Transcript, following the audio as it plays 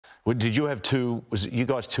Well, did you have two? Was it you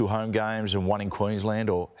guys 2 home games and 1 in Queensland,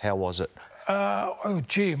 or how was it? Oh,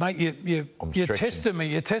 gee, mate, you're testing me.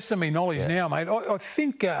 You're testing me knowledge now, mate. I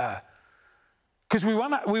think because we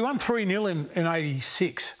won 3-0 in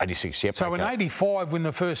 '86. '86, yep. So in '85, when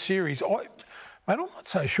the first series, I'm not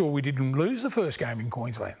so sure we didn't lose the first game in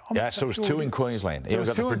Queensland. So it was 2 in Queensland. Yeah, we've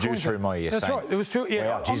got the producer in my ear. That's right. It was 2.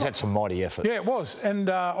 Yeah, wow, geez, that's a mighty effort. Yeah, it was. And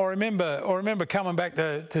I remember coming back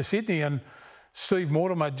to Sydney and Steve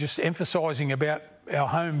Mortimer just emphasising about our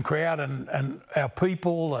home crowd and our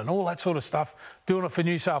people and all that sort of stuff, doing it for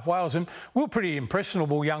New South Wales. And we were pretty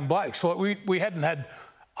impressionable young blokes. Like we hadn't had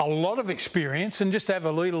a lot of experience, and just to have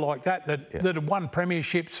a leader like that had won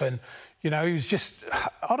premierships, and he was just,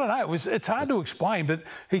 I don't know, it's hard to explain, but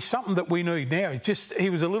he's something that we need now. He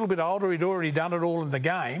was a little bit older, he'd already done it all in the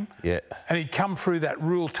game, and he'd come through that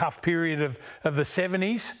real tough period of the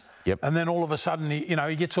 70s, and then all of a sudden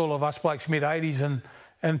he gets all of us blokes mid-80s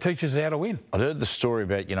and teaches us how to win. I heard the story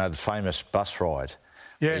about the famous bus ride.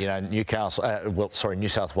 Yeah. New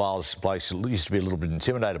South Wales blokes used to be a little bit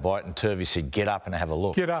intimidated by it, and Turvey said, get up and have a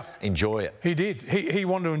look. Get up. Enjoy it. He did. He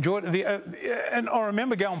wanted to enjoy it. And I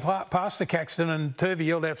remember going past the Caxton and Turvey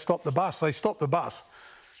yelled out, stop the bus. They stopped the bus.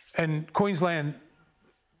 And Queensland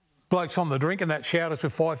blokes on the drink and that showered us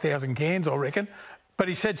with 5,000 cans, I reckon. But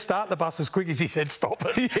he said start the bus as quick as he said stop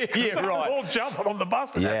it. Yeah, so right. All jumping on the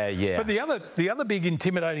bus. Yeah. But the other big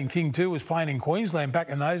intimidating thing too was playing in Queensland back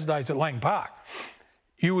in those days at Lang Park.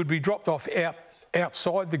 You would be dropped off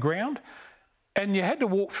outside the ground, and you had to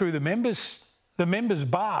walk through the members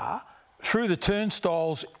bar, through the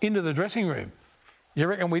turnstiles into the dressing room. You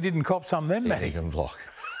reckon we didn't cop some then, Matty? Block.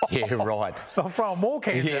 Yeah, right. I'll throw more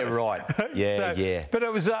cans at us. Right. Yeah. But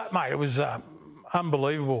it was, mate, it was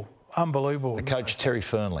unbelievable. Unbelievable. The coach, Terry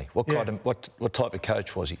Fernley. What type of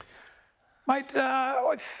coach was he? Mate,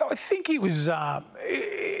 I think he was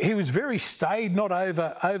very staid, not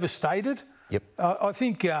overstated. Yep. I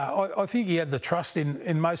think he had the trust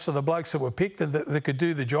in most of the blokes that were picked and that could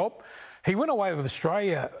do the job. He went away with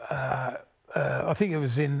Australia, I think it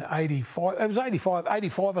was in 85. It was 85,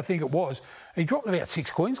 I think it was. He dropped about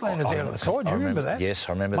 6 Queenslanders out of the side. Do you remember that? Yes,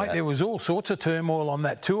 I remember that. Mate, there was all sorts of turmoil on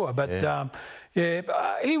that tour. But,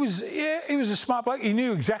 he was a smart bloke. He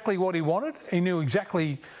knew exactly what he wanted. He knew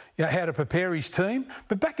exactly how to prepare his team.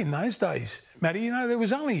 But back in those days, Matty, there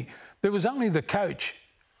was only the coach,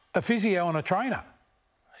 a physio and a trainer.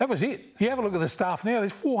 That was it. You have a look at the staff now.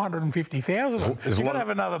 There's 450,000 of them. You've got to have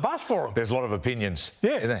another bus for them. There's a lot of opinions.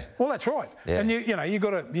 Yeah. Isn't there? Well, that's right. Yeah. And you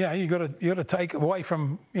got to take away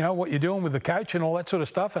from what you're doing with the coach and all that sort of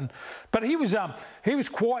stuff. But he was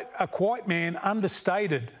quite a quiet man,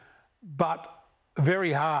 understated, but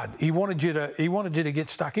very hard. He wanted you to get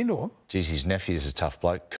stuck into him. Geez, his nephew's a tough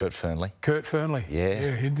bloke, Kurt Fernley. Kurt Fernley. Yeah,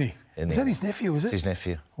 isn't he? Is that his nephew, is it? It's his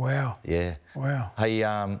nephew. Wow. Yeah. Wow. Hey,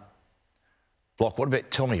 Block,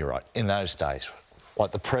 tell me, in those days, like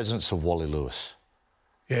the presence of Wally Lewis.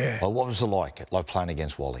 Yeah. Like, what was it like playing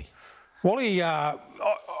against Wally? Wally, I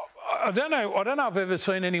don't know if I've ever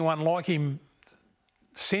seen anyone like him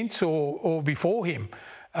since or before him.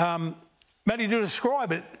 Matty, to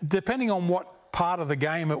describe it, depending on what part of the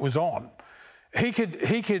game it was on, he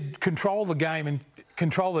could control the game and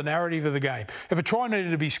control the narrative of the game. If a try needed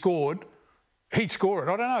to be scored, he'd score it.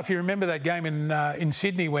 I don't know if you remember that game in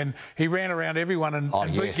Sydney when he ran around everyone and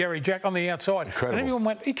beat Gary Jack on the outside. Incredible. And everyone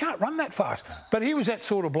went, he can't run that fast. But he was that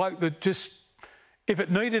sort of bloke that just, if it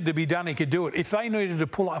needed to be done, he could do it. If they needed to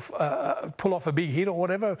pull off a big hit or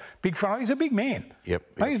whatever, big front, he's a big man. Yep.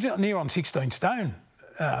 He's near on 16 stone,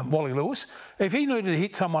 Wally Lewis. If he needed to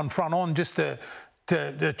hit someone front on just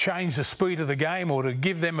to change the speed of the game or to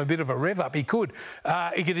give them a bit of a rev up, he could.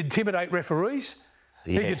 He could intimidate referees.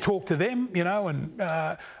 Yeah. He could talk to them, and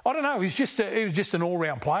I don't know. He was just an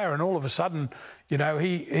all-round player, and all of a sudden,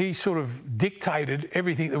 he sort of dictated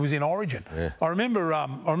everything that was in Origin. Yeah. I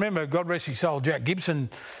remember, God rest his soul, Jack Gibson.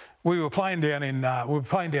 We were playing down in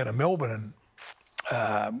Melbourne,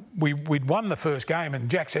 and we'd won the first game, and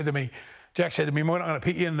Jack said to me, "We're not going to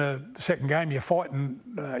pick you in the second game. You're fighting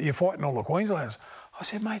all the Queenslanders." I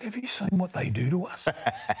said, "Mate, have you seen what they do to us?"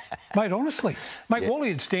 Mate, honestly. Mate, Wally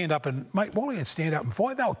would stand up and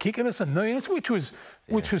fight. They were kicking us and kneeing us, which was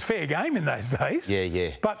fair game in those days.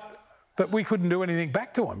 Yeah. But we couldn't do anything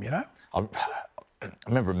back to them, I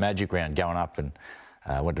remember a Magic round going up and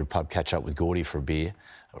went to a pub, catch up with Gordy for a beer,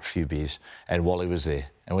 or a few beers, and Wally was there.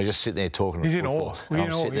 And we're just sitting there talking He's about football. in awe.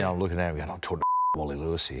 I'm sitting there, I'm looking at him going, I'm talking to Wally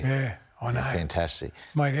Lewis here. Yeah. I know. Fantastic.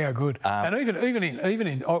 Mate, how good. And even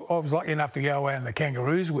in, I was lucky enough to go around the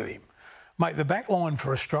Kangaroos with him. Mate, the back line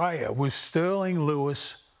for Australia was Sterling,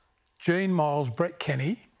 Lewis, Gene Miles, Brett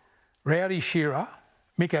Kenny, Rowdy Shearer,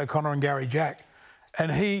 Mick O'Connor and Gary Jack.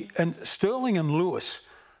 And Sterling and Lewis.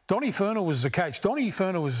 Donnie Ferner was the coach. Donnie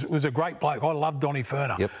Ferner was a great bloke. I loved Donnie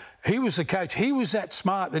Ferner. Yep. He was the coach. He was that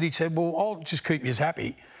smart that he said, well, I'll just keep you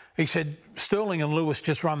happy. He said, Sterling and Lewis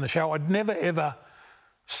just run the show. I'd never, ever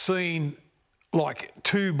seen, like,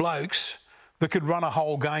 two blokes that could run a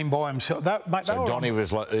whole game by himself. So Donnie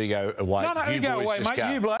was like, ego away. No, ego away, mate.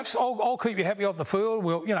 Go. You blokes, I'll keep you happy off the field.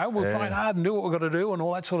 We'll train hard and do what we've got to do and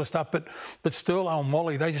all that sort of stuff. But Sterling and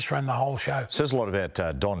Wally, they just ran the whole show. Says a lot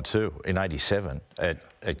about Don too. In '87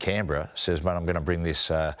 at Canberra, says, "Mate, I'm going to bring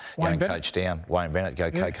this young coach down, Wayne Bennett,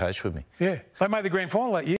 go co-coach with me." Yeah, they made the grand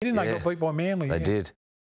final that year, didn't they? Yeah. Got beat by Manly. They did.